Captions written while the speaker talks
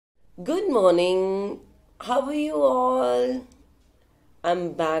Good morning. How are you all?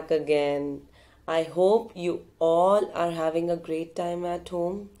 I'm back again. I hope you all are having a great time at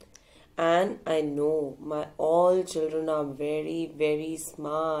home. And I know my all children are very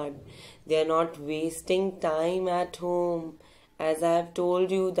smart. They are not wasting time at home. As I have told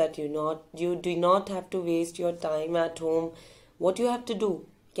you that you do not have to waste your time at home. What you have to do?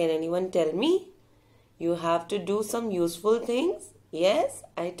 Can anyone tell me? You have to do some useful things. Yes,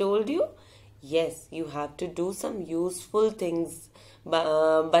 I told you. Yes, you have to do some useful things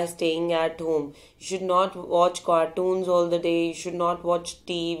by staying at home. You should not watch cartoons all the day. You should not watch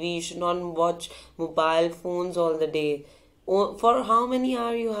TV. You should not watch mobile phones all the day. For how many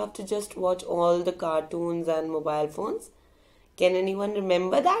hours you have to just watch all the cartoons and mobile phones? Can anyone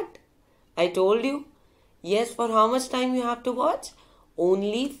remember that? I told you. Yes, for how much time you have to watch?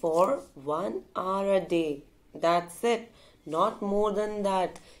 Only for 1 hour a day. That's it. Not more than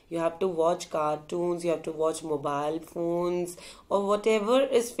that. You have to watch cartoons, you have to watch mobile phones, or whatever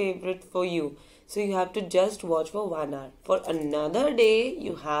is favorite for you. So you have to just watch for 1 hour. For another day,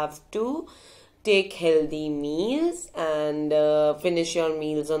 you have to take healthy meals and finish your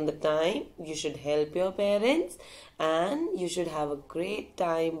meals on the time. You should help your parents and you should have a great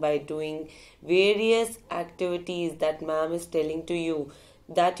time by doing various activities that ma'am is telling to you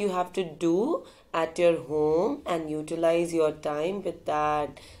that you have to do at your home and utilize your time with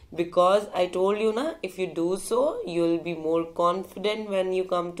that, because I told you na, if you do so you'll be more confident when you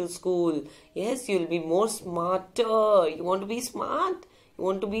come to school. Yes, you'll be more smarter. You want to be smart? You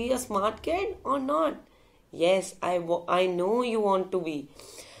want to be a smart kid or not? Yes, I know you want to be.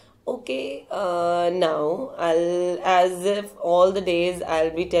 Okay, now as if all the days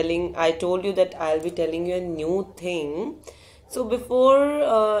I told you that I'll be telling you a new thing. So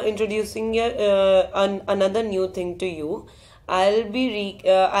before introducing another new thing to you, I'll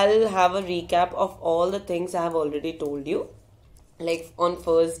have a recap of all the things I have already told you. Like on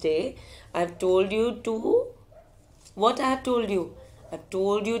first day, I've told you to what I have told you. I've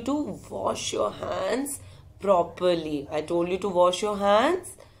told you to wash your hands properly. I told you to wash your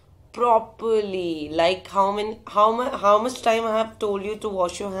hands properly. Like how much time I have told you to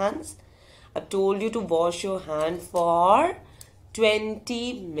wash your hands? I've told you to wash your hand for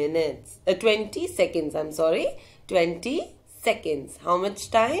 20 minutes. 20 seconds, I'm sorry. 20 seconds. How much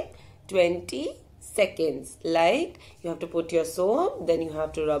time? 20 seconds. Like you have to put your soap, then you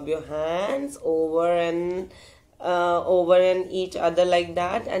have to rub your hands over and each other like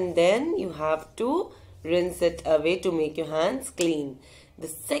that, and then you have to rinse it away to make your hands clean. The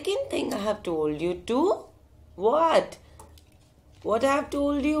second thing I have told you to what? What I have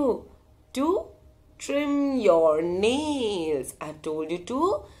told you? To trim your nails. I have told you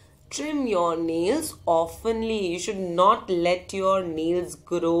to trim your nails oftenly. You should not let your nails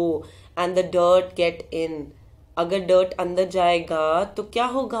grow and the dirt get in. अगर dirt अंदर जाएगा तो क्या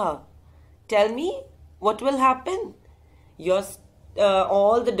होगा? Tell me, what will happen? Your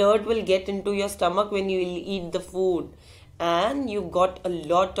all the dirt will get into your stomach when you eat the food, and you got a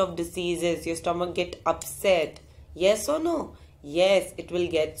lot of diseases. Your stomach get upset. Yes or no? Yes, it will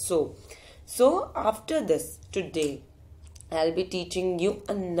get so. So after this, today, I'll be teaching you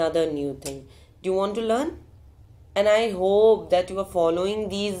another new thing. Do you want to learn? And I hope that you are following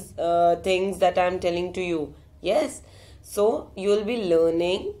these things that I'm telling to you. Yes. So you will be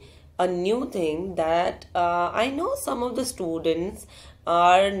learning a new thing that I know some of the students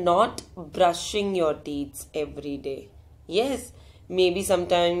are not brushing your teeth every day. Yes, maybe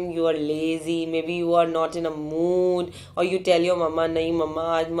sometime you are lazy, maybe you are not in a mood, or you tell your mama, nahi mama,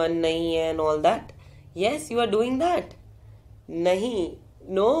 aaj man nahi hai, and all that. Yes, you are doing that. Nahi,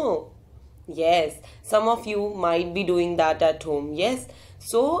 no. Yes, some of you might be doing that at home. Yes,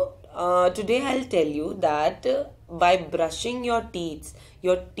 so today I'll tell you that by brushing your teeth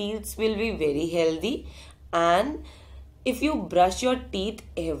will be very healthy, and if you brush your teeth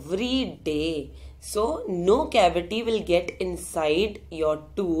every day, so no cavity will get inside your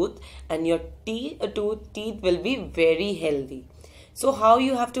tooth, and your teeth will be very healthy. So how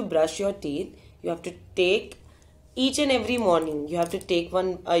you have to brush your teeth? You have to take each and every morning. You have to take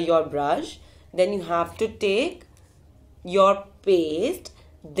your brush. Then you have to take your paste.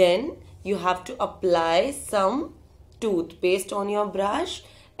 Then you have to apply some toothpaste on your brush,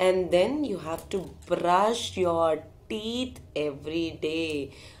 and then you have to brush your teeth every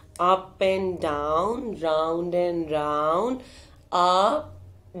day, up and down, round and round, up,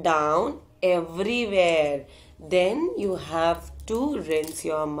 down, everywhere. Then you have to rinse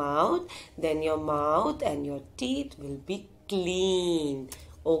your mouth. Then your mouth and your teeth will be clean.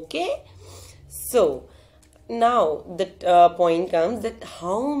 Okay, so Now the point comes that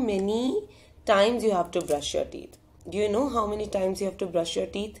how many times you have to brush your teeth. Do you know how many times you have to brush your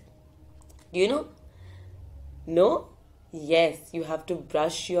teeth? Do you know? No? Yes, you have to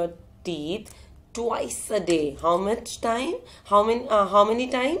brush your teeth twice a day. How much time? How many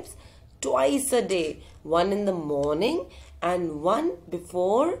times? Twice a day. One in the morning and one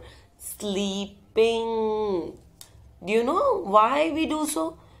before sleeping. Do you know why we do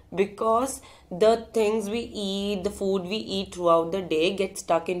so? Because the things we eat, the food we eat throughout the day gets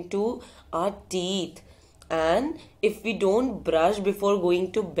stuck into our teeth. And if we don't brush before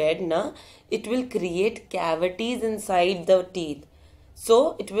going to bed, it will create cavities inside the teeth.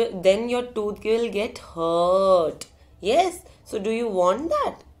 So then your tooth will get hurt. Yes. So do you want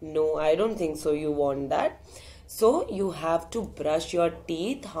that? No, I don't think so. You want that. So you have to brush your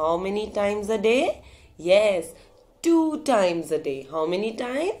teeth how many times a day? Yes, 2 times a day. How many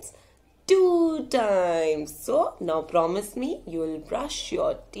times? 2 times. So now promise me you will brush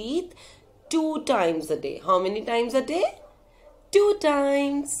your teeth 2 times a day. How many times a day? 2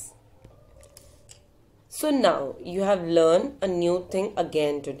 times. So now you have learned a new thing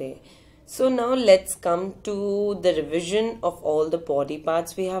again today. So now let's come to the revision of all the body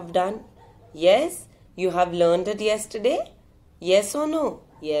parts we have done. Yes, you have learned it yesterday. Yes or no?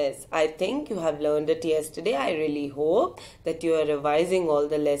 Yes, I think you have learned it yesterday. I really hope that you are revising all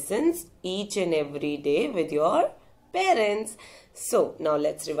the lessons each and every day with your parents. So now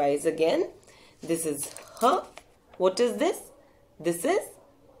let's revise again. This is her. What is this? This is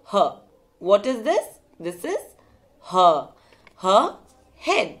her. What is this? This is her. Her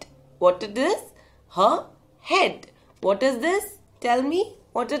head. What it is? Her head. What is this? Tell me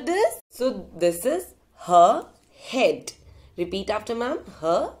what it is. So this is her head. Repeat after ma'am.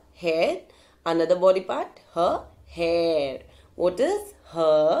 Her head. Another body part. Her hair. What is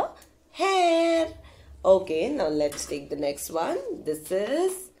her hair? Okay, now let's take the next one. This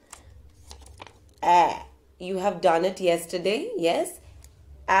is A. You have done it yesterday. Yes.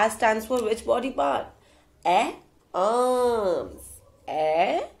 A stands for which body part? A. Arms.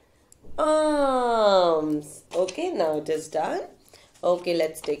 A. Arms. Okay, now it is done. Okay,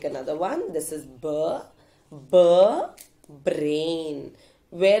 let's take another one. This is B. B. Brain.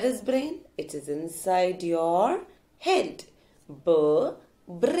 Where is brain? It is inside your head. B.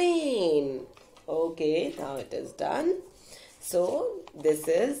 Brain. Okay, now it is done. So, this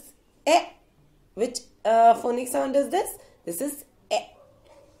is E. Which phonic sound is this? This is E.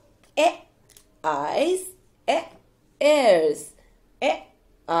 E. Eyes. E. Ears. E.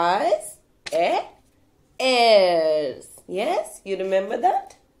 Eyes. E. Ears. Yes, you remember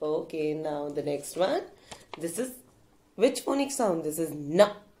that? Okay, now the next one. This is which phonic sound? This is N.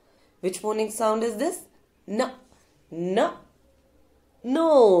 Which phonic sound is this? N. N.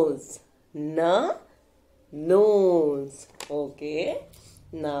 Nose. N. Nose. Okay.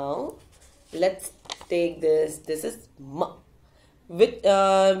 Now, let's take this. This is M.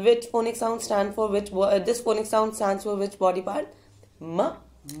 Which phonic sound stands for which? This phonic sound stands for which body part? M.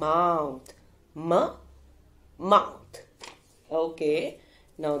 Mouth. M. Mouth. Okay.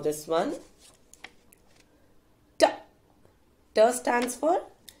 Now this one. T. T stands for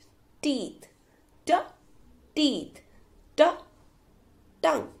teeth. T. Teeth. T.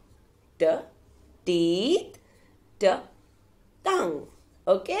 Tongue. T. Teeth. T. Tongue.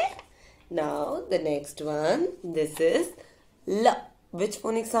 Okay. Now the next one. This is L. Which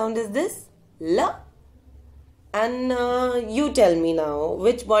phonic sound is this? L. And you tell me now,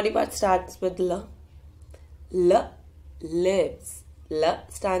 which body part starts with L? L. Lips. L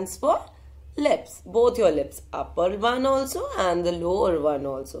stands for lips. Both your lips. Upper one also and the lower one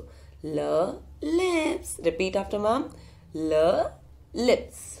also. L. Lips. Repeat after ma'am. L.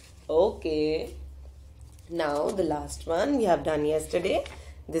 Lips. Okay. Now the last one we have done yesterday.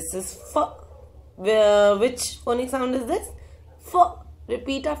 This is F. Which phonic sound is this? F.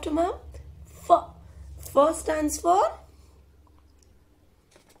 Repeat after ma'am. F. F stands for?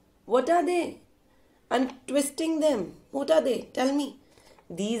 What are they? I'm twisting them. What are they? Tell me.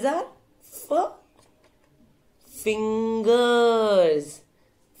 These are F. Fingers.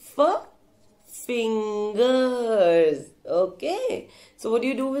 F. Fingers. Okay. So what do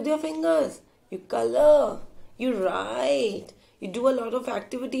you do with your fingers? You color. You write. You do a lot of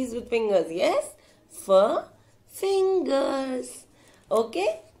activities with fingers. Yes? F. Fingers.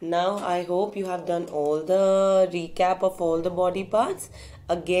 Okay. Now I hope you have done all the recap of all the body parts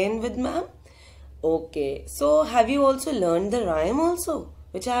again with ma'am. Okay. So have you also learned the rhyme also,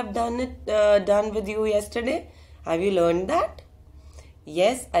 which I have done with you yesterday? Have you learned that?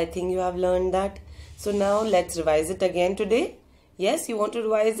 Yes, I think you have learned that. So now let's revise it again today. Yes, you want to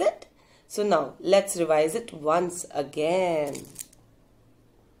revise it? So now let's revise it once again.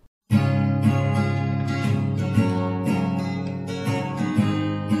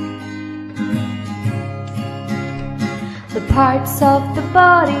 The parts of the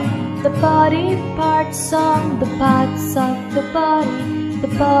body part song, the parts of the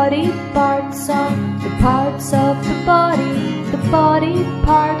body part song, the parts of the body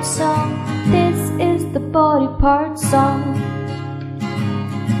part song. This is the body part song.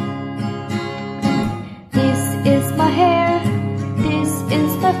 This is my hair, this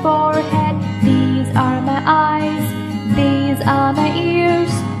is my forehead, these are my eyes, these are my ears,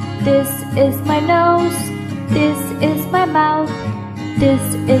 this is my nose, this is my mouth,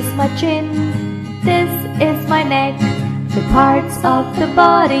 this is my chin, this is my neck. The parts of the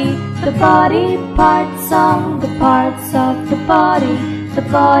body part song, the parts of the body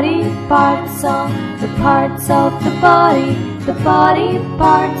part song, the parts of the body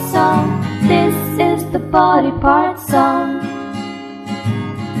part song. This is the body part song.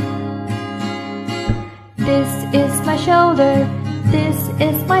 This is my shoulder, this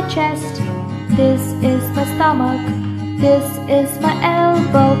is my chest, this is my stomach, this is my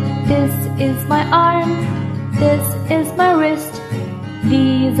elbow, this is my arm, this is my wrist,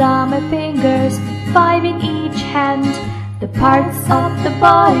 these are my fingers, 5 in each hand. The parts of the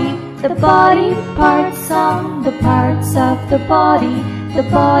body part song, the parts of the body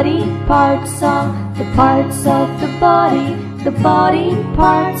part song, the parts of the body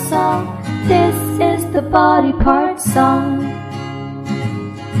part song. This is the body part song.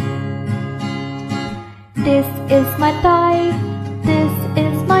 This is my thigh, this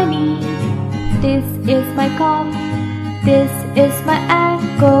is my knee, this is my calf, this is my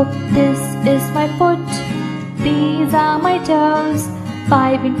ankle, this is my foot, these are my toes,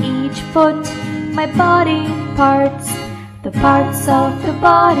 5 in each foot. My body parts, the parts of the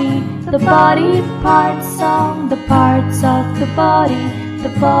body part song, the parts of the body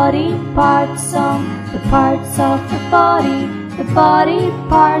part song, the parts of the body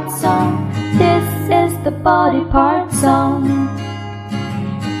part song. This is the body part song.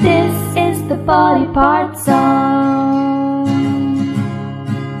 This is the body part song.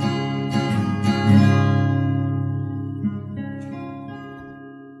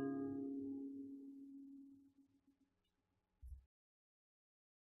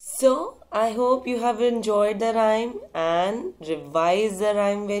 So, I hope you have enjoyed the rhyme and revised the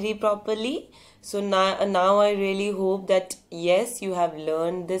rhyme very properly. So now I really hope that yes, you have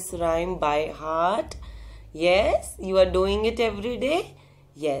learned this rhyme by heart. Yes, you are doing it every day.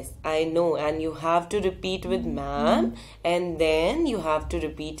 Yes, I know, and you have to repeat with ma'am, and then you have to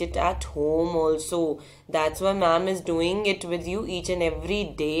repeat it at home also. That's why ma'am is doing it with you each and every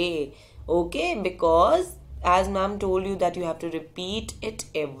day. Okay, because as ma'am told you that you have to repeat it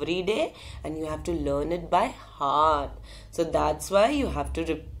every day and you have to learn it by heart. So that's why you have to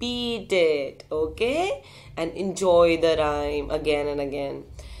repeat it, okay? And enjoy the rhyme again and again.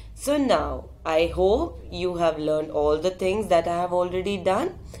 So now, I hope you have learned all the things that I have already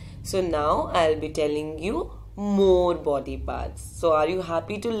done. So now, I'll be telling you more body parts. So are you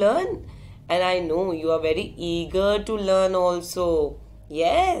happy to learn? And I know you are very eager to learn also.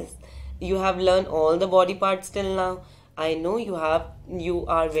 Yes. You have learned all the body parts till now. I know you are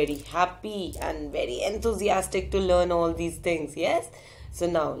very happy and very enthusiastic to learn all these things. Yes. So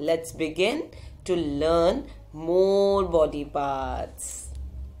now let's begin to learn more body parts.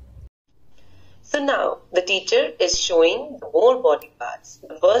 So now the teacher is showing more body parts.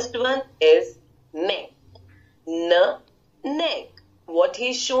 The first one is neck. Neck. What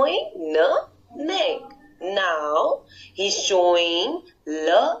he's showing? Neck. Now he's showing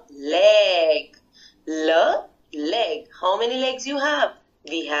leg. Leg. How many legs you have?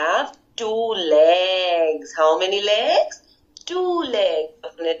 We have 2 legs. How many legs? 2 legs.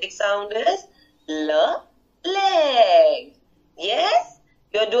 The phonetic sound is leg. Yes?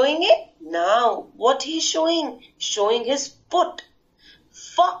 You're doing it? Now, what he's showing? Showing his foot.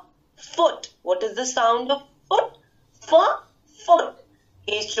 Foot. What is the sound of foot? Foot.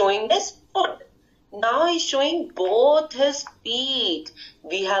 He's showing his foot. Now he's showing both his feet.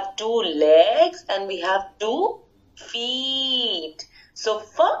 We have 2 legs and we have 2 feet. So,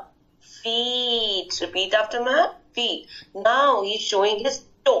 feet. Repeat after me. Feet. Now he's showing his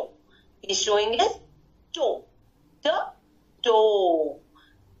toe. He's showing his toe.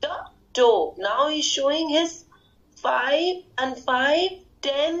 Toe. Now he's showing his 5 and 5,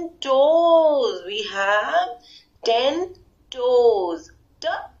 10 toes. We have 10 toes.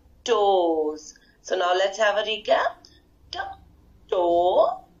 Toes. So now let's have a recap.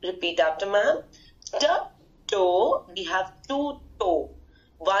 Toe. Repeat after ma'am. Toe. We have 2 toe.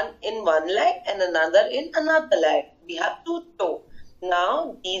 one in one leg and another in another leg. We have two toes.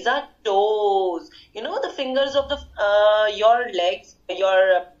 Now these are toes. You know, the fingers of the your legs,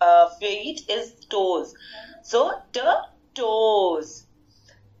 your feet is toes. So toes.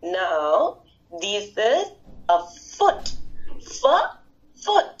 Now this is a foot.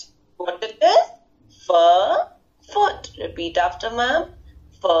 Foot. What it is? Foot. Repeat after ma'am.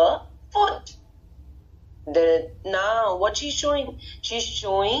 Foot. Now what she's showing? She's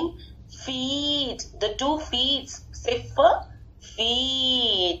showing feet. The two feet. Say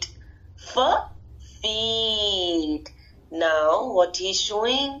feet. Feet. Now what he's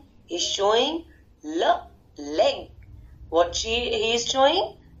showing? He's showing leg. What he is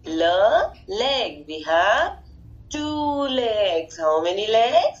showing? Leg. We have two legs. How many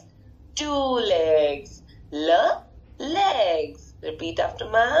legs? Two legs. Legs. Repeat after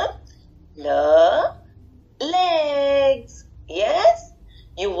ma'am. Legs. Yes?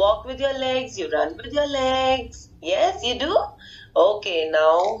 You walk with your legs. You run with your legs. Yes, you do? Okay,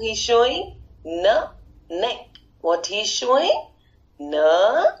 now he's showing neck. What he's showing?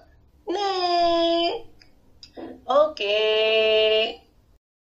 Neck. Okay.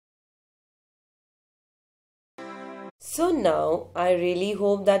 So now I really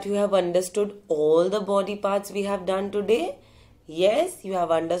hope that you have understood all the body parts we have done today. Yes, you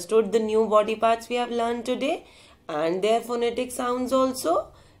have understood the new body parts we have learned today and their phonetic sounds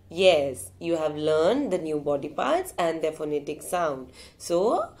also. Yes, you have learned the new body parts and their phonetic sound.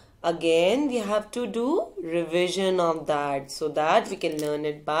 So again we have to do revision of that so that we can learn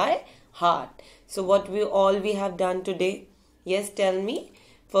it by heart. So what we have done today? Yes, tell me.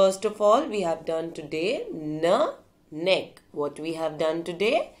 First of all, we have done today neck. What we have done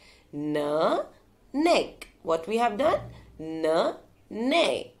today? Neck. What we have done?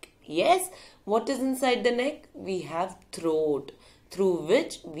 Neck. Yes. What is inside the neck? We have throat, through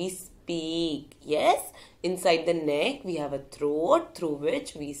which we speak. Yes. Inside the neck, we have a throat through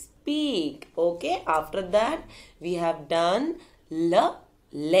which we speak. Okay. After that, we have done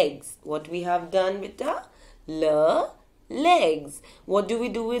legs. What we have done with the legs. What do we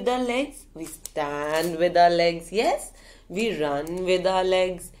do with our legs? We stand with our legs. Yes. We run with our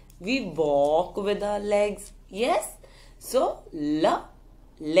legs. We walk with our legs. Yes. So,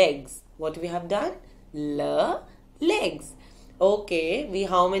 legs. What we have done? Legs. Okay.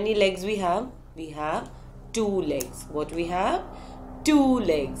 How many legs we have? We have two legs. What we have? Two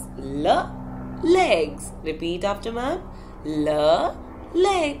legs. Legs. Repeat after ma'am.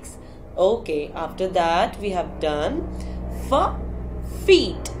 Legs. Okay. After that, we have done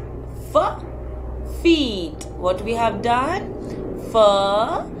feet. Feet. What we have done?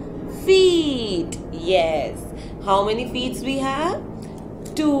 Feet. Yes. How many feet we have?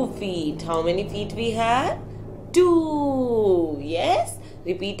 2 feet. How many feet we have? 2. Yes.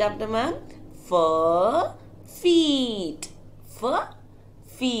 Repeat after ma'am. Feet.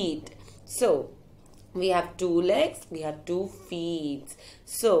 Feet. So, we have 2 legs. We have 2 feet.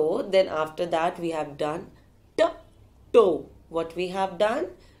 So, then after that we have done toe. What we have done?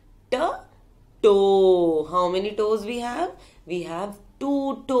 Toe. How many toes we have? We have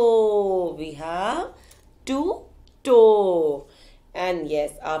 2 toe. We have 2 toe. And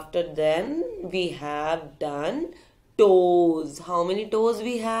yes, after then we have done toes. How many toes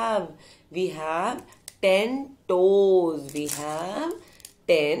we have? We have 10 toes. We have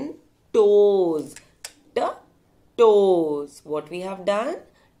 10 toes. Toes. What we have done?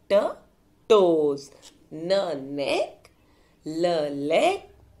 Toes. Neck. Leg.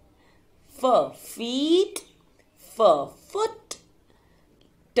 Feet. Foot.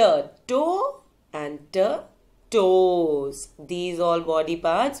 Toe. And toes. These all body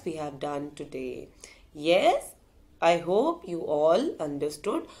parts we have done today. Yes, I hope you all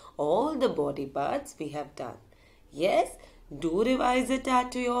understood all the body parts we have done. Yes, do revise it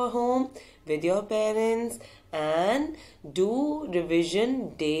at your home with your parents and do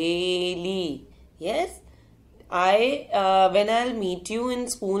revision daily. Yes, when I'll meet you in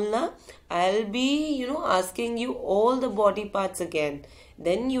school na, I'll be asking you all the body parts again.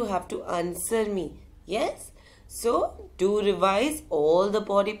 Then you have to answer me. Yes. So, do revise all the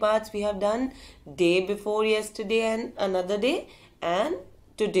body parts we have done day before yesterday and another day and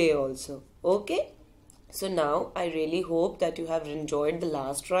today also. Okay? So, now I really hope that you have enjoyed the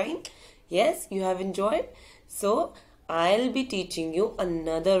last rhyme. Yes, you have enjoyed. So, I'll be teaching you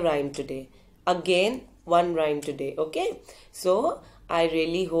another rhyme today. Again, one rhyme today. Okay? So, I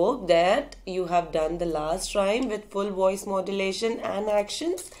really hope that you have done the last rhyme with full voice modulation and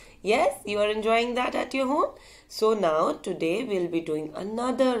actions. Yes, you are enjoying that at your home. So now today we'll be doing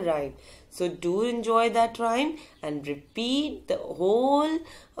another rhyme. So do enjoy that rhyme and repeat the whole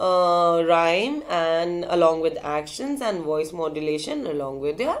rhyme and along with actions and voice modulation along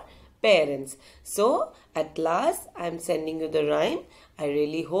with your parents. So at last I'm sending you the rhyme. I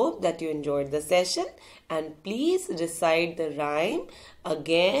really hope that you enjoyed the session and please recite the rhyme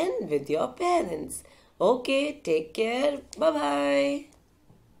again with your parents. Okay, take care. Bye-bye.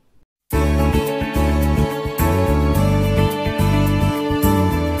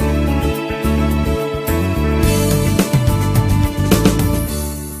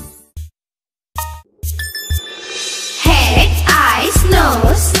 Head, eyes,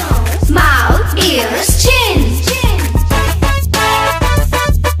 nose, mouth, ears, chin.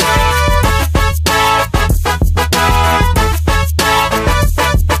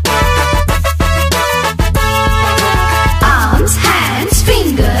 Arms, hands,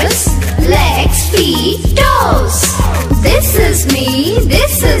 fingers, legs, feet, toes. This is me,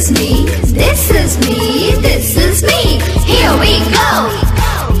 this is me, this is me, this is me. Here we go.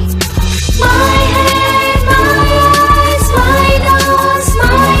 My head, my eyes, my nose,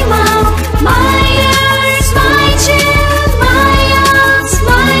 my mouth, my ears, my chin, my arms,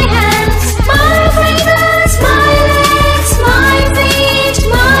 my hands, my fingers, my legs, my feet,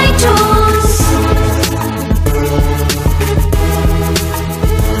 my toes.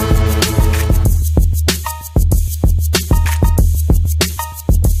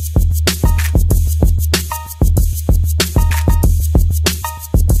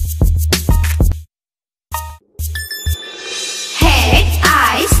 Head,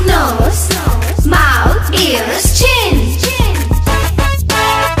 eyes, nose,